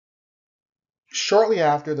Shortly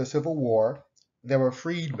after the Civil War, there were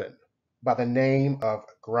freedmen by the name of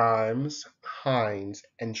Grimes, Hines,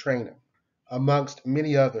 and Traynham, amongst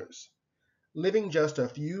many others, living just a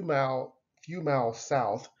few miles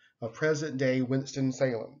south of present-day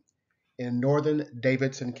Winston-Salem in northern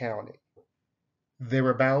Davidson County. They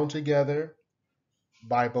were bound together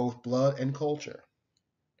by both blood and culture.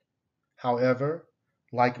 However,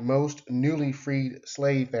 like most newly freed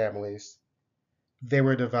slave families, they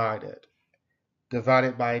were divided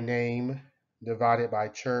by name, divided by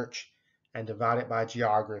church, and divided by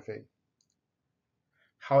geography.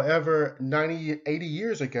 However, 80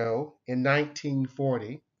 years ago, in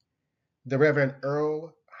 1940, the Reverend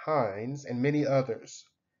Earl Hines and many others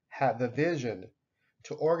had the vision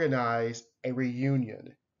to organize a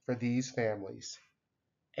reunion for these families,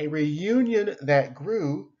 a reunion that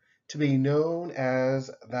grew to be known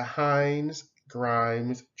as the Hines,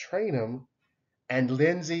 Grimes, Traynham, and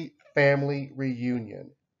Lindsay Family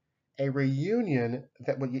Reunion, a reunion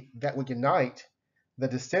that would unite the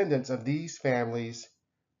descendants of these families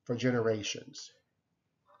for generations.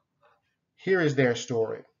 Here is their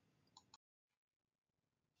story.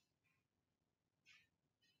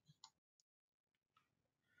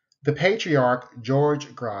 The patriarch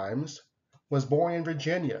George Grimes was born in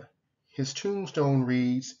Virginia. His tombstone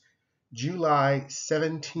reads July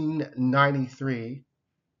 1793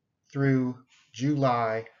 through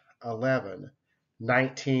July 11,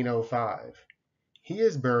 1905. He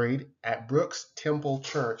is buried at Brooks Temple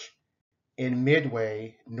Church in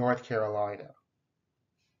Midway, North Carolina.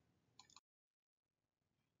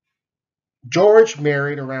 George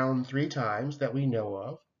married around 3 times that we know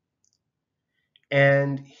of,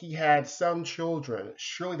 and he had some children.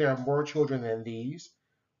 Surely there are more children than these,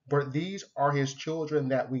 but these are his children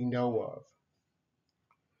that we know of.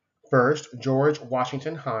 First, George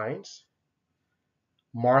Washington Hines,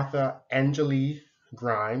 Martha Angelie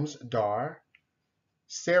Grimes Dar,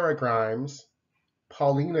 Sarah Grimes,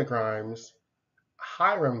 Paulina Grimes,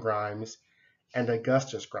 Hiram Grimes, and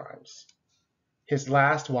Augustus Grimes. His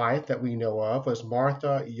last wife that we know of was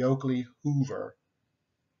Martha Yokley Hoover.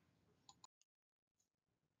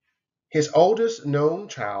 His oldest known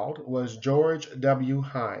child was George W.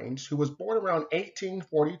 Hines, who was born around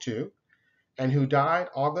 1842 and who died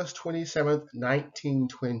August 27,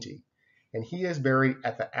 1920. And he is buried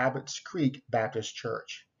at the Abbots Creek Baptist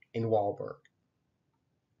Church in Walberg.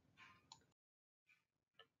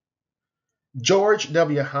 George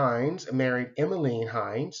W. Hines married Emmeline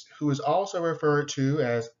Hines, who is also referred to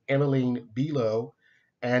as Emmeline Below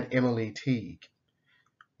and Emily Teague.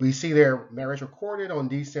 We see their marriage recorded on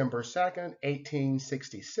December 2nd,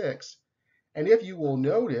 1866. And if you will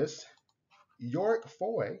notice, York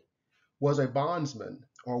Foy was a bondsman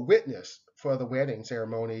or witness for the wedding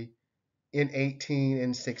ceremony in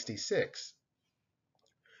 1866.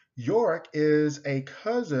 York is a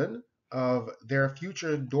cousin of their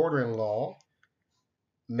future daughter-in-law,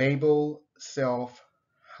 Mabel Self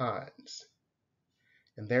Hines.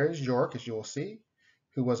 And there's York, as you'll see,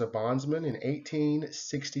 who was a bondsman in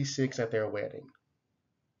 1866 at their wedding.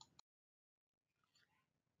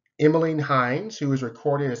 Emmeline Hines, who is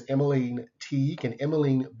recorded as Emmeline Teague and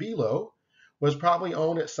Emmeline Below, was probably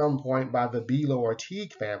owned at some point by the Below or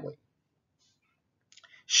Teague family.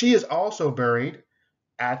 She is also buried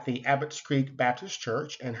at the Abbots Creek Baptist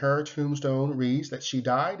Church, and her tombstone reads that she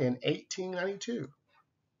died in 1892.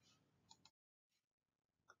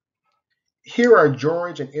 Here are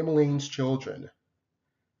George and Emmeline's children: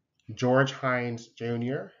 George Hines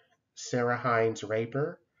Jr., Sarah Hines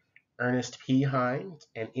Raper, Ernest P. Hines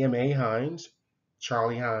and M.A. Hines,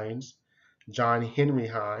 Charlie Hines, John Henry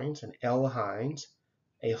Hines and L. Hines,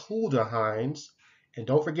 a Huldah Hines, and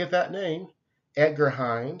don't forget that name, Edgar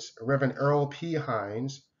Hines, Reverend Earl P.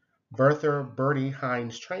 Hines, Bertha Bertie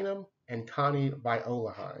Hines Traynham, and Connie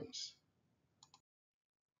Viola Hines.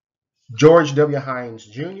 George W. Hines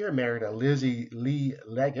Jr. married a Lizzie Lee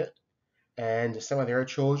Leggett, and some of their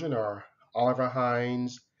children are Oliver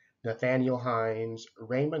Hines, Nathaniel Hines,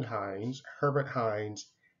 Raymond Hines, Herbert Hines,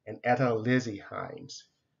 and Etta Lizzie Hines.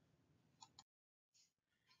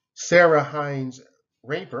 Sarah Hines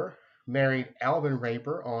Raper married Alvin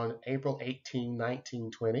Raper on April 18,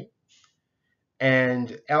 1920.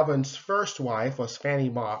 And Alvin's first wife was Fanny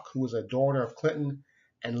Mock, who was a daughter of Clinton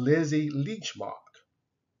and Lizzie Leach Mock.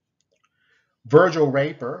 Virgil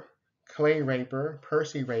Raper, Clay Raper,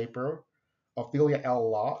 Percy Raper, Ophelia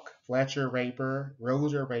L. Locke, Fletcher Raper,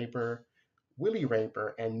 Rosa Raper, Willie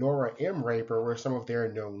Raper, and Nora M. Raper were some of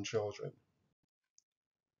their known children.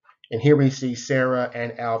 And here we see Sarah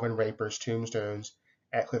and Alvin Raper's tombstones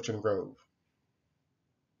at Clifton Grove.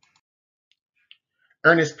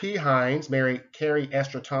 Ernest P. Hines married Carrie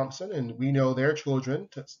Esther Thompson, and we know their children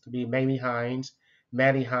to be Mamie Hines,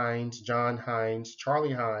 Maddie Hines, John Hines,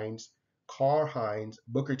 Charlie Hines, Carl Hines,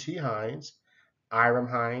 Booker T. Hines, Iram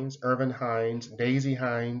Hines, Irvin Hines, Daisy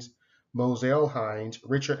Hines, Moselle Hines,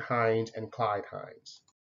 Richard Hines, and Clyde Hines.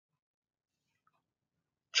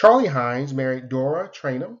 Charlie Hines married Dora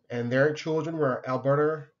Traynham, and their children were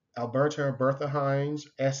Alberta Bertha Hines,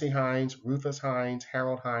 Essie Hines, Rufus Hines,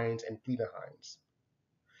 Harold Hines, and Fleda Hines.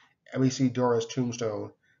 And we see Dora's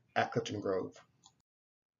tombstone at Clifton Grove.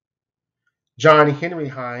 John Henry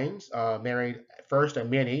Hines married first a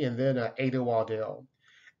Minnie and then Ada Waddell.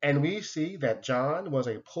 And we see that John was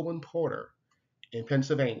a Pullman porter in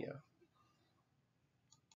Pennsylvania.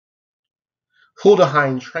 Huldah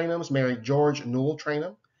Hines Traynhams married George Newell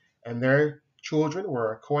Traynham, and their children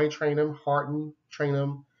were Coy Traynham, Harton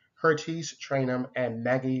Traynham, Hertice Traynham, and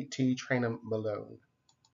Maggie T. Traynham Malone.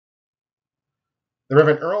 The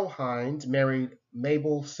Reverend Earl Hines married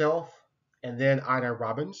Mabel Self and then Ida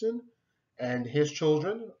Robinson, and his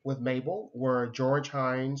children with Mabel were George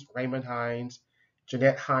Hines, Raymond Hines,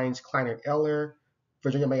 Jeanette Hines Kleinert Eller,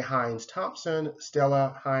 Virginia May Hines Thompson,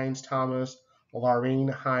 Stella Hines Thomas, Laureen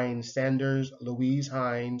Hines Sanders, Louise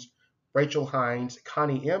Hines, Rachel Hines,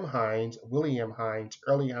 Connie M. Hines, William Hines,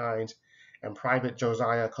 Early Hines, and Private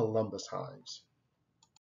Josiah Columbus Hines.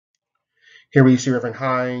 Here we see Reverend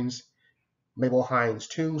Hines, Mabel Hines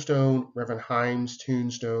tombstone, Reverend Hines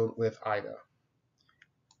tombstone with Ida.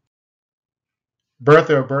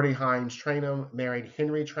 Bertha Bertie Hines Traynham married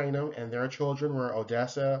Henry Traynham, and their children were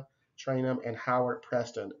Odessa Traynham and Howard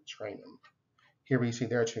Preston Traynham. Here we see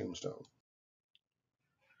their tombstone.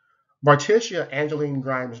 Marticia Angeline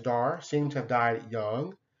Grimes Darr seemed to have died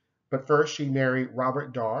young, but first she married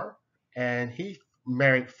Robert Darr, and he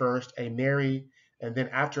married first a Mary, and then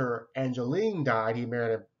after Angeline died, he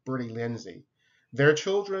married a Bertie Lindsay. Their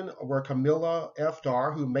children were Camilla F.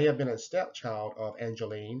 Darr, who may have been a stepchild of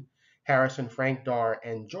Angeline, Harrison Frank Darr,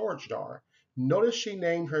 and George Darr. Notice she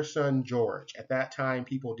named her son George. At that time,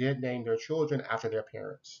 people did name their children after their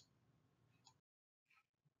parents.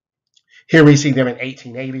 Here we see them in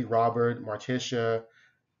 1880, Robert, Marticia,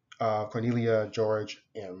 Cornelia, George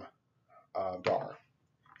M. Darr.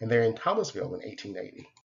 And they're in Thomasville in 1880.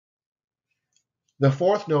 The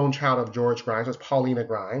fourth known child of George Grimes was Paulina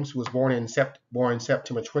Grimes, who was born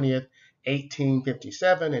September 20th,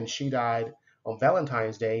 1857, and she died on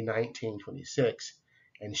Valentine's Day, 1926.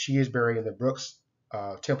 And she is buried in the Brooks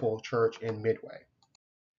Temple Church in Midway.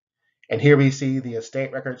 And here we see the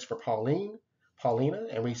estate records for Paulina,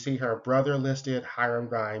 and we see her brother listed, Hiram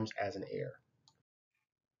Grimes, as an heir.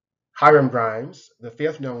 Hiram Grimes, the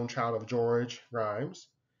fifth known child of George Grimes,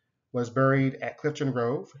 was buried at Clifton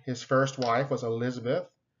Grove. His first wife was Elizabeth,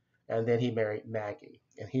 and then he married Maggie.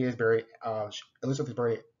 And he is buried, Elizabeth is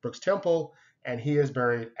buried at Brooks Temple, and he is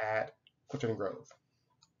buried at Clifton Grove.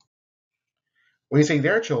 We see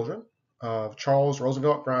their children, Charles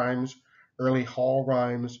Roosevelt Grimes, Early Hall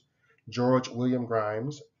Grimes, George William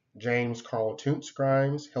Grimes, James Carl Toontz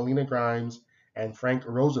Grimes, Helena Grimes, and Frank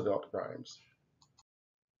Roosevelt Grimes.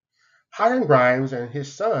 Hiram Grimes and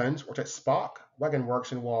his sons worked at Spock Wagon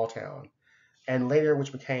Works in Walltown, and later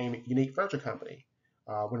which became Unique Furniture Company.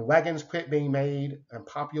 When wagons quit being made and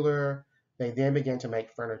popular, they then began to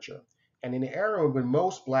make furniture. And in the era when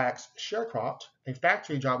most blacks sharecropped, a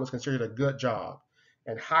factory job was considered a good job.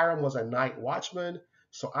 And Hiram was a night watchman,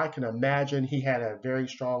 so I can imagine he had a very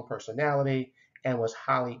strong personality and was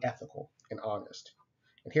highly ethical and honest.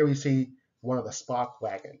 And here we see one of the Spock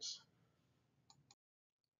wagons.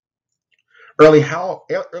 Early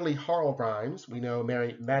Harl Grimes, we know,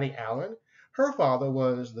 married Mattie Allen. Her father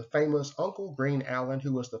was the famous Uncle Green Allen,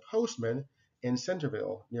 who was the postman in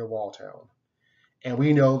Centerville near Walltown. And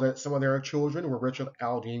we know that some of their children were Richard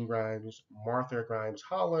Aldine Grimes, Martha Grimes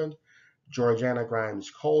Holland, Georgiana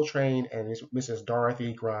Grimes Coltrane, and Mrs.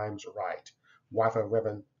 Dorothy Grimes Wright, wife of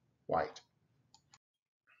Reverend White.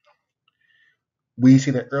 We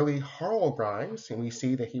see that early Harl Grimes, and we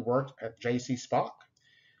see that he worked at J.C. Spock.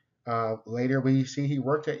 Later, we see he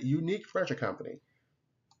worked at Unique Furniture Company.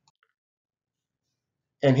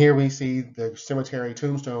 And here we see the cemetery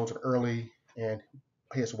tombstones of Early and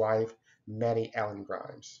his wife, Mattie Allen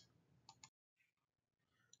Grimes.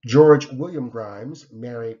 George William Grimes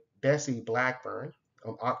married Bessie Blackburn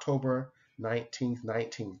on October 19,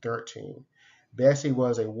 1913. Bessie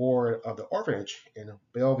was a ward of the orphanage in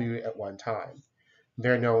Bellevue at one time.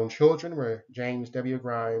 Their known children were James W.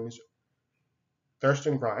 Grimes,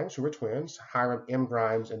 Thurston Grimes, who were twins, Hiram M.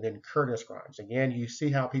 Grimes, and then Curtis Grimes. Again, you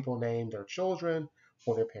see how people name their children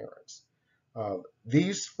for their parents.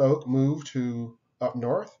 These folk moved to up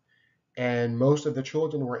north, and most of the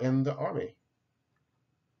children were in the army.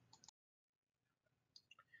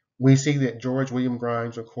 We see that George William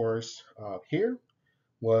Grimes, of course, here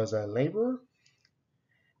was a laborer.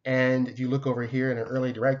 And if you look over here in an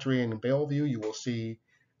early directory in Bellevue, you will see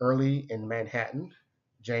early in Manhattan,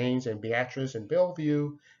 James and Beatrice in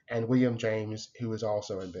Bellevue, and William James, who is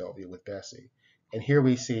also in Bellevue with Bessie. And here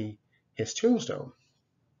we see his tombstone.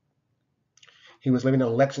 He was living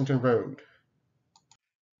on Lexington Road.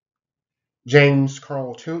 James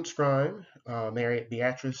Carl Toots Grimes married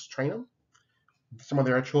Beatrice Traynham. Some of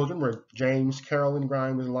their children were James Carolyn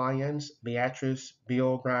Grimes Lyons, Beatrice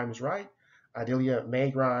Bill Grimes Wright, Adelia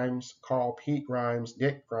May Grimes, Carl Pete Grimes,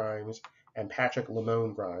 Dick Grimes, and Patrick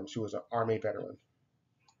Lamone Grimes, who was an Army veteran.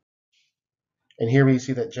 And here we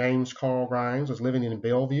see that James Carl Grimes was living in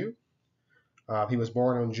Bellevue. He was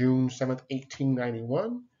born on June 7th,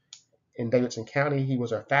 1891. In Davidson County, he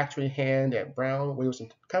was a factory hand at Brown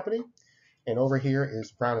Williamson Company. And over here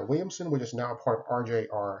is Brown and Williamson, which is now part of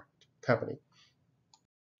RJR Company.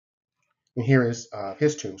 And here is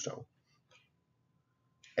his tombstone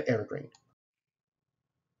at Evergreen.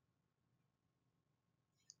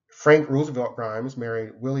 Frank Roosevelt Grimes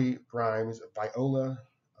married Willie Grimes Viola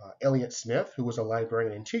Elliott Smith, who was a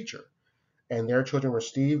librarian and teacher. And their children were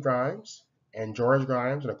Steve Grimes and George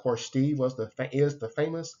Grimes. And of course, Steve is the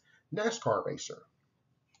famous NASCAR racer.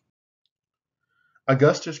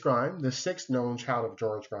 Augustus Grimes, the sixth known child of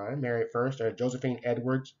George Grimes, married first a Josephine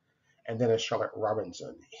Edwards and then a Charlotte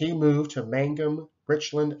Robinson. He moved to Mangum,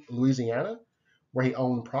 Richland, Louisiana, where he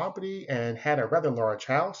owned property and had a rather large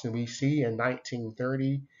house. And we see in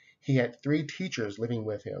 1930, he had 3 teachers living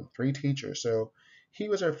with him, 3 teachers. So he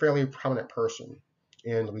was a fairly prominent person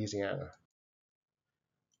in Louisiana.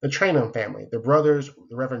 The Traynham family, the brothers,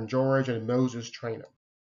 the Reverend George and Moses Traynham.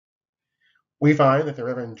 We find that the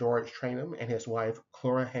Reverend George Traynham and his wife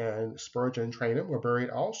Clara Ann Spurgeon Traynham were buried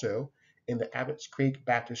also in the Abbots Creek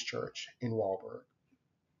Baptist Church in Walburg.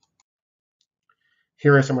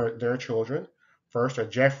 Here are some of their children. First are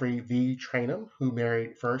Jeffrey V. Traynham, who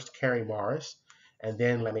married first Carrie Morris and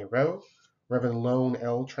then Lemmy Rowe. Reverend Lone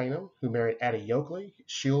L. Traynham, who married Addie Yoakley.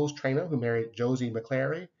 Shields Traynham, who married Josie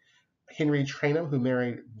McClary. Henry Traynham, who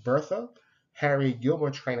married Bertha. Harry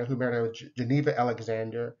Gilmore Traynham, who married Geneva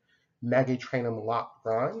Alexander. Maggie Traynham Lop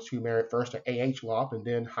Grimes, who married first to A.H. Lop and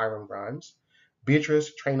then Hiram Grimes.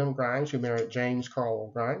 Beatrice Traynham Grimes, who married James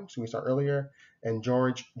Carl Grimes, who we saw earlier. And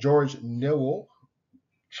George Newell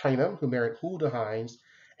Traynham, who married Huldah Hines,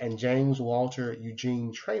 and James Walter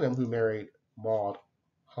Eugene Traynham, who married Maud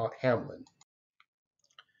Hamlin.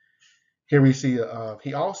 Here we see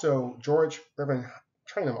George Reverend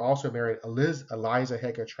Traynham also married Eliza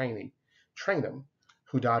Hecker Traynham,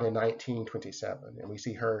 who died in 1927. And we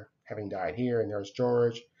see her having died here. And there's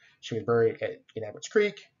George. She was buried in Abbots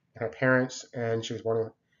Creek, and her parents, and she was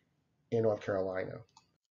born in North Carolina.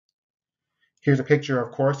 Here's a picture,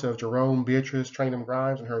 of course, of Jerome Beatrice Traynham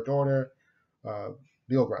Grimes and her daughter,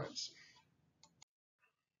 Bill Grimes.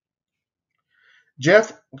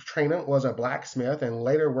 Jeff Traynham was a blacksmith and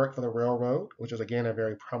later worked for the railroad, which was, again, a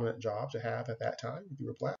very prominent job to have at that time if you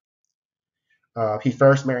were black. He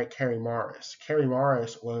first married Carrie Morris. Carrie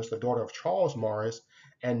Morris was the daughter of Charles Morris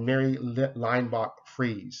and Mary Leinbach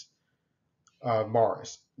Fries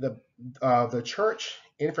Morris. The church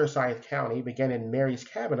in Forsyth County began in Mary's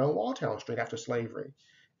cabin on Walltown Street after slavery.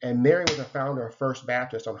 And Mary was the founder of First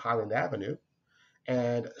Baptist on Highland Avenue.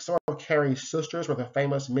 And some of Carrie's sisters were the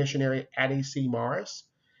famous missionary Addie C. Morris,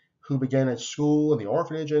 who began a school in the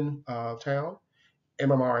orphanage in town.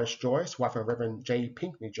 Emma Morris Joyce, wife of Reverend J.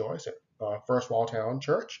 Pinckney Joyce at First Walltown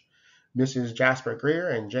Church. Mrs. Jasper Greer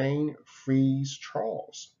and Jane Fries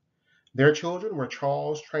Charles. Their children were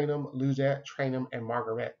Charles Traynham, Luzette Traynham, and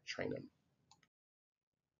Margaret Traynham.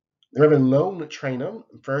 The Reverend Lone Traynham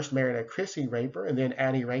first married a Chrissy Raper and then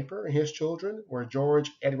Addie Raper, and his children were George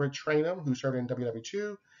Edward Traynham, who served in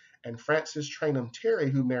WW2, and Francis Traynham Terry,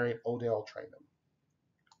 who married Odell Traynham.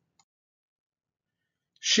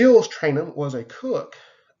 Shields Traynham was a cook,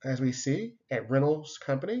 as we see, at Reynolds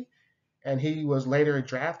Company, and he was later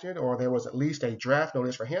drafted, or there was at least a draft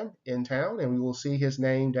notice for him in town, and we will see his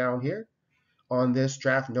name down here on this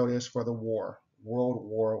draft notice for the war, World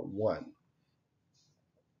War I.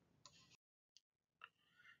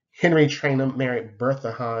 Henry Traynham married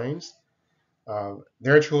Bertha Hines.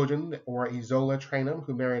 Their children were Isola Traynham,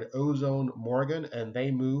 who married Ozone Morgan, and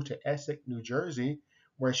they moved to Essex, New Jersey,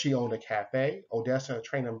 where she owned a cafe. Odessa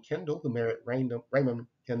Traynham Kendall, who married Raymond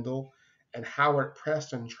Kendall, and Howard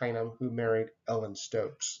Preston Traynham, who married Ellen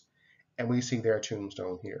Stokes. And we see their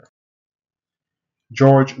tombstone here.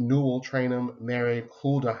 George Newell Traynham married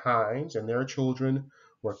Huldah Hines, and their children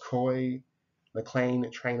were Coy McLean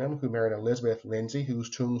Traynham, who married Elizabeth Lindsay, whose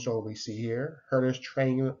tombstone we see here, Hurtis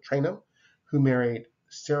Traynham, who married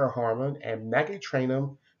Sarah Harmon, and Maggie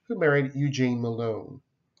Traynham, who married Eugene Malone.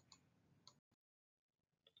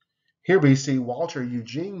 Here we see Walter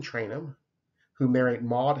Eugene Traynham, who married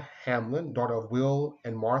Maud Hamlin, daughter of Will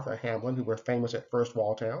and Martha Hamlin, who were famous at First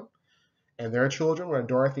Walltown. And their children were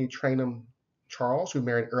Dorothy Traynham Charles, who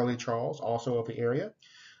married Early Charles, also of the area,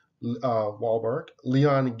 Walberg,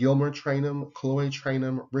 Leon Gilmer Traynham, Chloe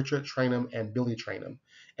Traynham, Richard Traynham, and Billy Traynham.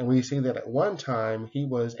 And we see that at one time he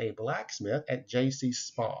was a blacksmith at J.C.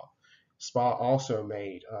 Spa. Spa also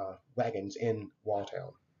made wagons in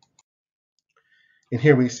Walltown. And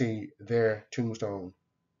here we see their tombstone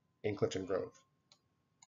in Clifton Grove.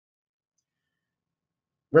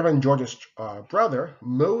 Reverend George's brother,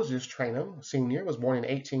 Moses Traynham Sr., was born in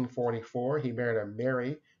 1844. He married a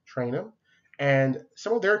Mary Traynham. And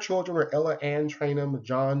some of their children were Ella Ann Traynham,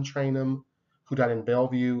 John Traynham, who died in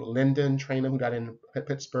Bellevue, Lyndon Traynham, who died in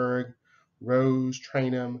Pittsburgh, Rose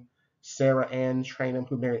Traynham, Sarah Ann Traynham,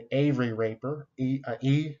 who married Avery Raper, E.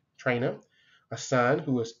 Traynham, a son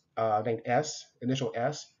who was named S, initial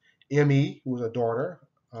S, M.E., who was a daughter,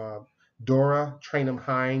 Dora Traynham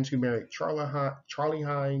Hines, who married Charlie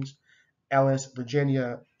Hines, Alice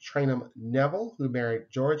Virginia Traynham Neville, who married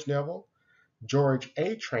George Neville, George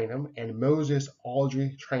A. Traynham, and Moses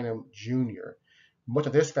Audrey Traynham Jr. Much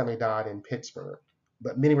of this family died in Pittsburgh,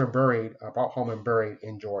 but many were brought home and buried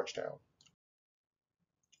in Georgetown.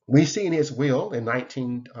 We see in his will in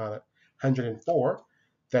 1904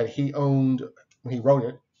 that he owned, when he wrote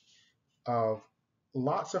it,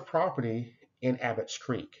 lots of property in Abbots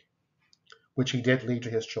Creek, which he did leave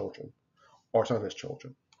to his children, or some of his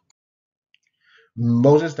children.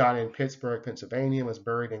 Moses died in Pittsburgh, Pennsylvania, and was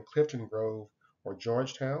buried in Clifton Grove or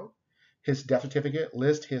Georgetown. His death certificate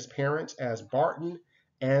lists his parents as Barton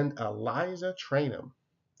and Eliza Traynham.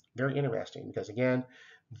 Very interesting because, again,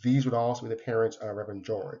 these would also be the parents of Reverend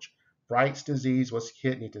George. Bright's disease was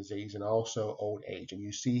kidney disease and also old age. And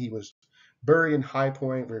you see he was buried in High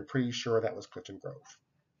Point. We're pretty sure that was Clifton Grove.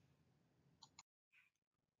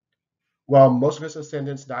 While most of his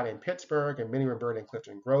descendants died in Pittsburgh and many were buried in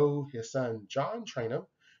Clifton Grove, his son John Traynham,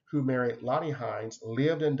 who married Lottie Hines,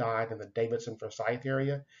 lived and died in the Davidson Forsyth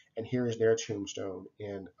area, and here is their tombstone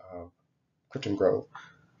in Clifton Grove.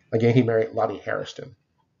 Again, he married Lottie Harrison.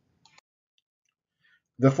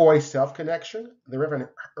 The Foy Self connection. The Reverend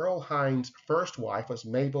Earl Hines' first wife was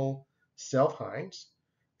Mabel Self Hines,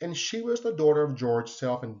 and she was the daughter of George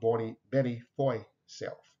Self and Betty Foy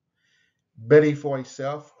Self. Betty Foy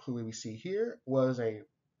Self, who we see here, was an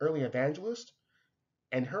early evangelist,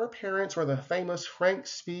 and her parents were the famous Frank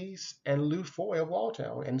Spees and Lou Foy of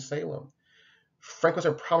Walltown and Salem. Frank was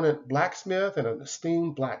a prominent blacksmith and an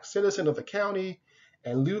esteemed black citizen of the county,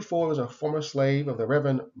 and Lou Foy was a former slave of the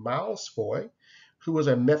Reverend Miles Foy, who was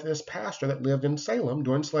a Methodist pastor that lived in Salem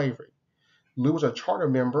during slavery. Lou was a charter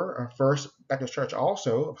member of First Baptist Church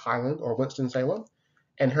also of Highland or Winston-Salem,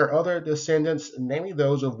 and her other descendants, namely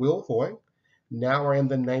those of Will Foy, now are in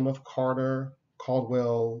the name of Carter,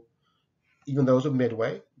 Caldwell, even those of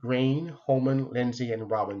Midway, Green, Holman, Lindsay, and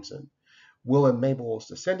Robinson. Will and Mabel's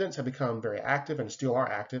descendants have become very active and still are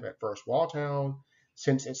active at First Walltown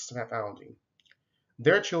since its founding.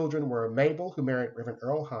 Their children were Mabel, who married Reverend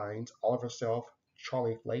Earl Hines, Oliver Self,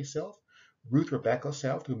 Charlie Flay Self, Ruth Rebecca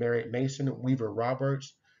Self, who married Mason Weaver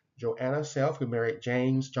Roberts, Joanna Self, who married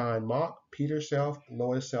James John Mock, Peter Self,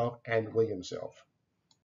 Lois Self, and William Self.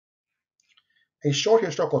 A short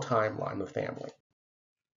historical timeline of the family.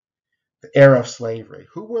 The era of slavery.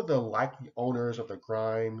 Who were the likely owners of the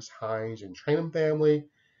Grimes, Hines, and Traynham family?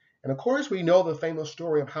 And of course, we know the famous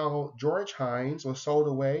story of how George Hines was sold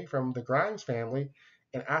away from the Grimes family,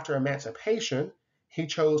 and after emancipation, he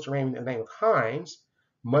chose to remain in the name of Hines,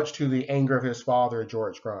 much to the anger of his father,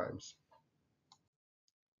 George Grimes.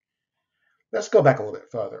 Let's go back a little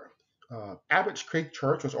bit further. Abbots Creek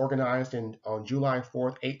Church was organized on July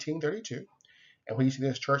 4th, 1832. And when you see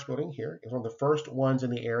this church building here, it's one of the first ones in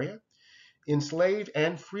the area. Enslaved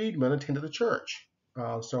and freedmen attended the church.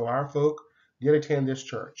 So our folk did attend this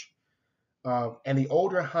church. And the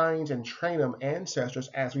older Hines and Traynham ancestors,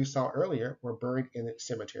 as we saw earlier, were buried in its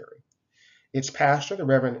cemetery. Its pastor, the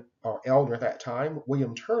Reverend or elder at that time,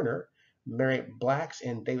 William Turner, married blacks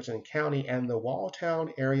in Davidson County and the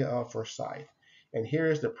Walltown area of Forsyth. And here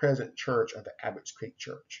is the present church of the Abbots Creek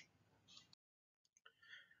Church.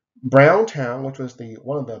 Browntown, which was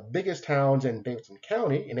one of the biggest towns in Davidson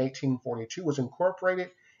County in 1842, was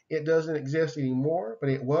incorporated. It doesn't exist anymore, but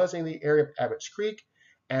it was in the area of Abbots Creek,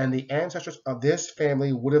 and the ancestors of this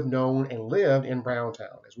family would have known and lived in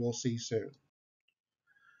Browntown, as we'll see soon.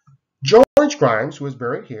 George Grimes, who is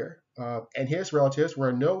buried here, and his relatives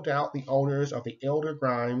were no doubt the owners of the elder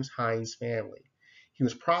Grimes Hines family. He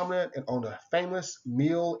was prominent and owned a famous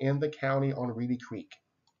mill in the county on Reedy Creek.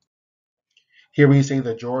 Here we see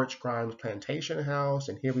the George Grimes plantation house,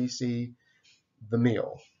 and here we see the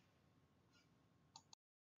mill.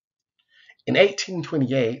 In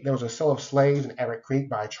 1828, there was a sale of slaves in Abbot Creek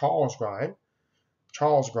by Charles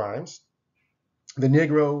Grimes. The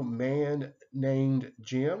Negro man named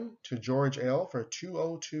Jim to George L. for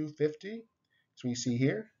 $202.50, as we see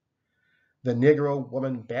here. The Negro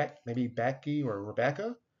woman maybe Becky or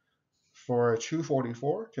Rebecca, for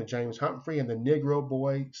 $244 to James Humphrey, and the Negro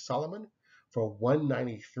boy Solomon for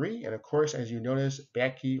 $193. And of course, as you notice,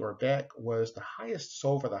 Becky or Beck was the highest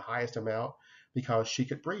sold for the highest amount because she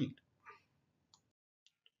could breed.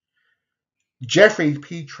 Jeffrey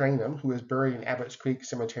P. Traynham, who is buried in Abbots Creek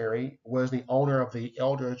Cemetery, was the owner of the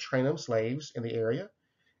elder Traynham slaves in the area.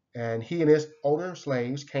 And he and his older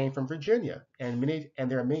slaves came from Virginia, and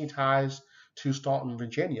there are many ties to Staunton,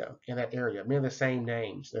 Virginia, in that area. Many of the same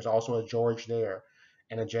names. There's also a George there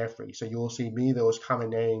and a Jeffrey. So you'll see many of those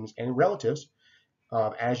common names and relatives,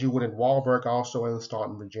 as you would in Walberg, also in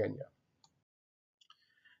Staunton, Virginia.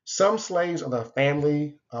 Some slaves of the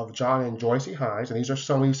family of John and Joyce Hines, and these are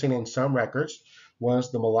some we've seen in some records,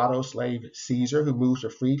 was the mulatto slave Caesar, who moved to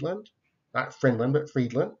Friedland, not Friendland, but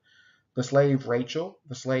Friedland, the slave Rachel,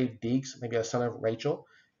 the slave Deeks, maybe a son of Rachel,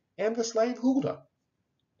 and the slave Huldah.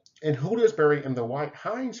 And Huldah is buried in the White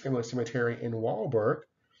Hines family cemetery in Walberg.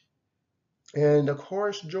 And of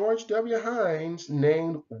course, George W. Hines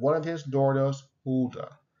named one of his daughters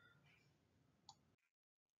Huldah.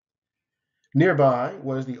 Nearby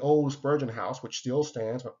was the old Spurgeon House, which still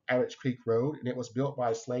stands on Abbots Creek Road, and it was built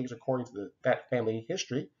by slaves according to that family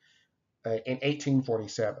history in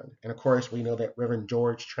 1847. And of course, we know that Reverend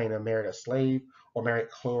George Traynham married a slave, or married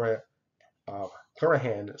Cloraghan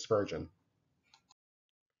Spurgeon.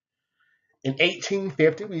 In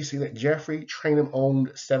 1850, we see that Jeffrey Traynham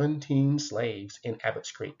owned 17 slaves in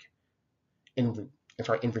Abbots Creek, in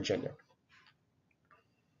Virginia.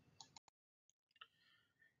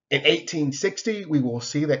 In 1860, we will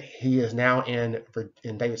see that he is now in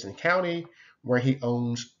Davidson County, where he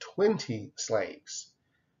owns 20 slaves.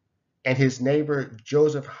 And his neighbor,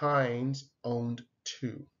 Joseph Hines, owned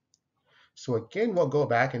 2. So again, we'll go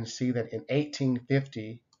back and see that in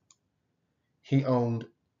 1850, he owned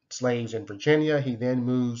slaves in Virginia. He then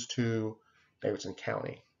moves to Davidson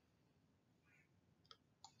County.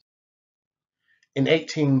 In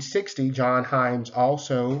 1860, John Hines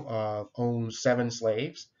also owned 7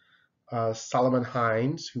 slaves. Solomon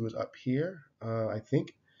Hines, who is up here, I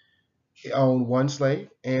think, owned 1 slave.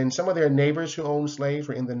 And some of their neighbors who owned slaves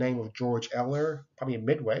were in the name of George Eller, probably in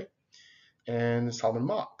Midway, and Solomon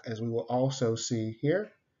Mock, as we will also see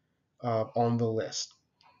here on the list.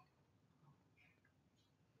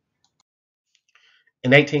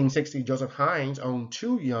 In 1860, Joseph Hines owned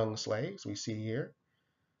 2 young slaves, we see here.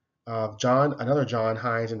 Another John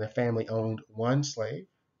Hines in the family owned 1 slave.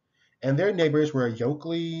 And their neighbors were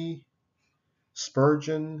Yoakley,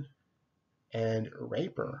 Spurgeon, and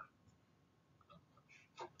Raper.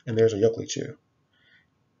 And there's a Yoakley too.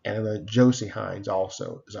 And the Josie Hines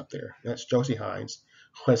also is up there. That's Josie Hines,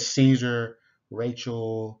 who has Caesar,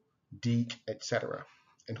 Rachel, Deke, etc.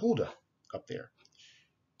 And Huldah up there.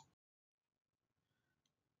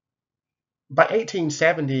 By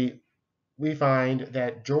 1870, we find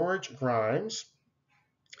that George Grimes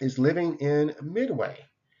is living in Midway.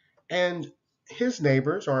 And his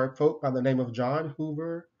neighbors are folk by the name of John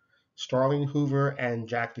Hoover, Starling Hoover, and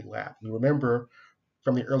Jack DeLapp. You remember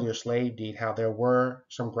from the earlier slave deed how there were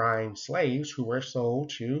some Grimes slaves who were sold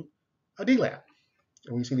to a DeLapp.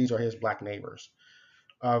 And we see these are his black neighbors,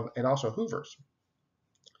 and also Hoovers.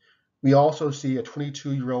 We also see a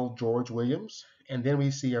 22-year-old George Williams, and then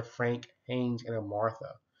we see a Frank Haynes and a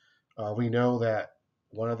Martha. We know that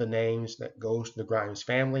one of the names that goes to the Grimes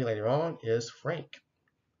family later on is Frank.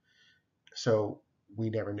 So we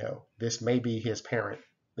never know. This may be his parent,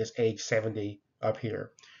 this age 70 up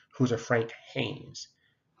here, who's a Frank Haynes.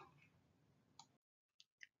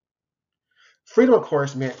 Freedom, of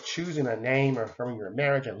course, meant choosing a name or from your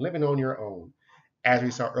marriage and living on your own, as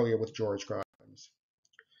we saw earlier with George Grimes.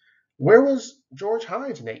 Where was George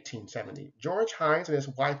Hines in 1870? George Hines and his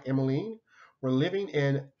wife Emmeline were living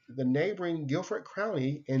in the neighboring Guilford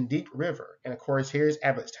County in Deep River. And of course, here's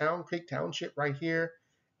Abbots Creek Township right here.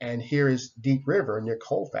 And here is Deep River near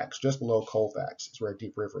Colfax, just below Colfax is where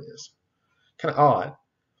Deep River is. Kind of odd.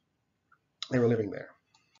 They were living there.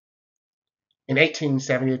 In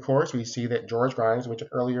 1870, of course, we see that George Grimes, which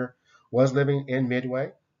earlier was living in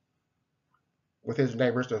Midway. with his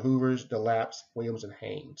neighbors, the Hoovers, the Lapps, Williams, and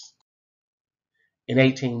Haynes. In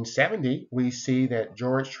 1870, we see that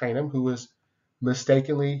George Traynham, who was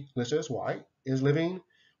mistakenly listed as white, is living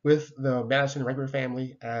with the Madison regular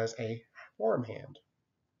family as a farmhand.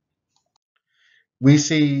 We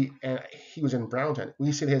see, and he was in Browntown.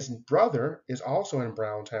 We see that his brother is also in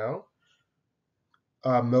Browntown,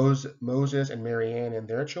 Moses and Marianne and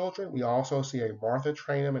their children. We also see a Martha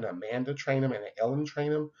Traynham and Amanda Traynham and an Ellen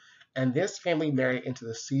Traynham. And this family married into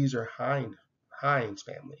the Caesar Hines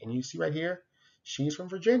family. And you see right here, she's from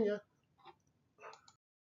Virginia.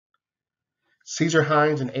 Caesar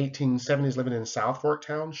Hines in 1870s living in South Fork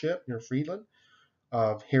Township near Friedland.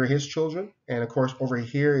 Here are his children. And of course, over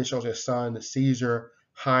here, it shows his son, Caesar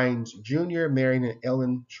Hines Jr., marrying an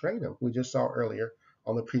Ellen Traynham, we just saw earlier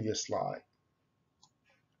on the previous slide.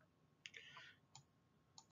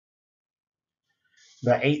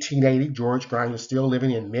 The 1880, George Grimes is still living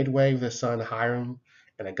in Midway with his son Hiram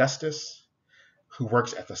and Augustus, who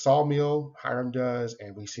works at the sawmill. Hiram does,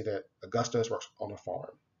 and we see that Augustus works on a farm.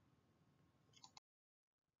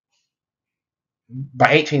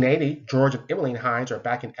 By 1880, George and Emmeline Hines are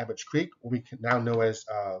back in Abbots Creek, what we now know as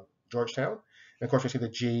Georgetown. And of course, we see the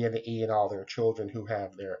G and the E and all their children who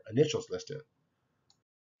have their initials listed.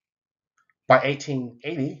 By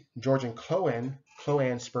 1880, George and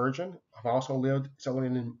Cloanne Spurgeon, have also lived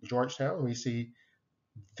settling in Georgetown. We see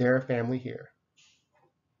their family here.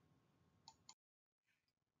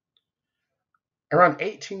 Around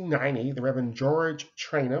 1890, the Reverend George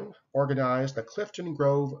Traynham organized the Clifton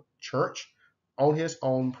Grove Church on his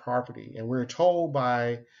own property. And we're told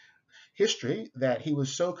by history that he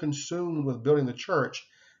was so consumed with building the church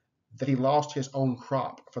that he lost his own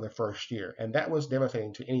crop for the first year. And that was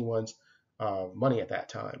devastating to anyone's money at that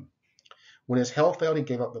time. When his health failed, he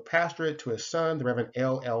gave up the pastorate to his son, the Reverend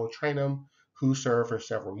L. Traynham, who served for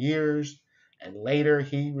several years. And later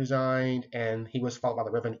he resigned, and he was followed by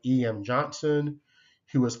the Reverend E.M. Johnson,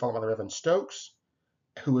 who was followed by the Reverend Stokes,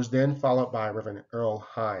 who was then followed by Reverend Earl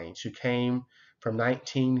Hines, who came from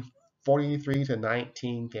 1943 to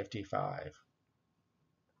 1955.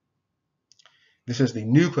 This is the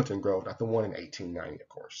new Clifton Grove, not the one in 1890, of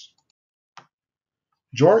course.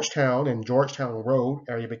 Georgetown and Georgetown Road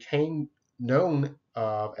area became known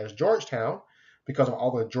as Georgetown because of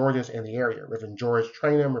all the Georges in the area. Reverend George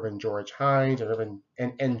Traynham, Reverend George Hines,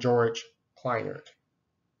 and George Kleinert.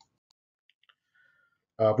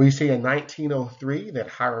 We see in 1903 that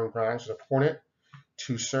Hiram Grimes was appointed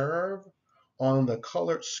to serve on the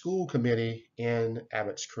Colored School Committee in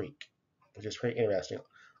Abbots Creek, which is pretty interesting,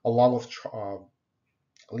 along with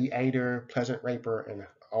Lee Ader, Pleasant Raper, and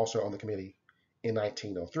also on the committee in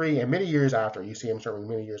 1903. And many years after, you see him serving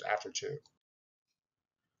many years after too.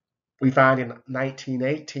 We find in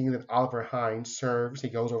 1918 that Oliver Hines serves, he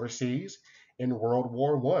goes overseas in World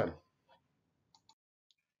War I.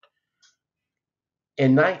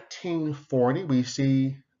 In 1940, we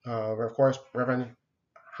see, of course, Reverend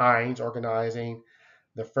Hines organizing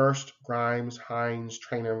the first Grimes Hines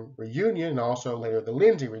Traynham reunion, and also later the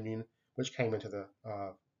Lindsay reunion, which came into the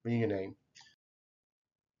reunion name.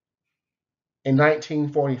 In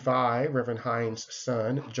 1945, Reverend Hines'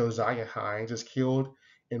 son, Josiah Hines, is killed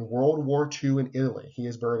in World War II in Italy. He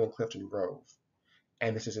is buried in Clifton Grove.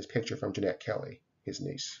 And this is his picture from Jeanette Kelly, his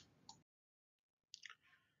niece.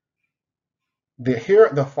 Here,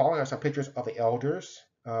 the following are some pictures of the elders.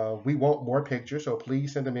 We want more pictures, so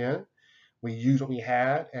please send them in. We use what we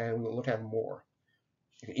had, and we will look at more.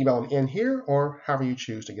 You can email them in here or however you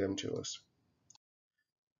choose to get them to us.